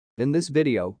In this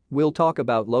video, we'll talk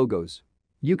about logos.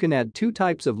 You can add two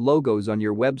types of logos on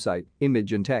your website,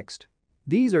 image and text.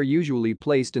 These are usually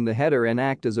placed in the header and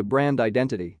act as a brand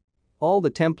identity. All the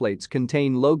templates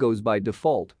contain logos by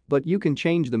default, but you can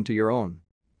change them to your own.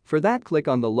 For that, click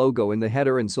on the logo in the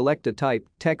header and select a type,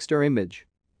 text or image.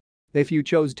 If you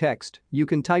chose text, you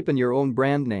can type in your own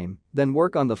brand name, then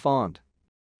work on the font.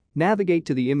 Navigate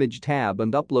to the Image tab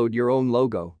and upload your own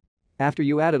logo. After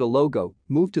you added a logo,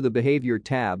 move to the Behavior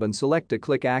tab and select a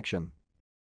click action.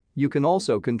 You can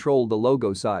also control the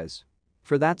logo size.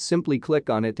 For that, simply click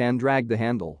on it and drag the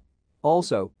handle.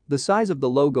 Also, the size of the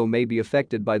logo may be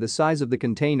affected by the size of the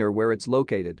container where it's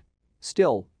located.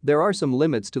 Still, there are some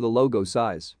limits to the logo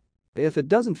size. If it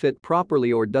doesn't fit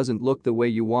properly or doesn't look the way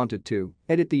you want it to,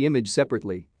 edit the image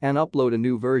separately and upload a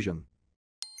new version.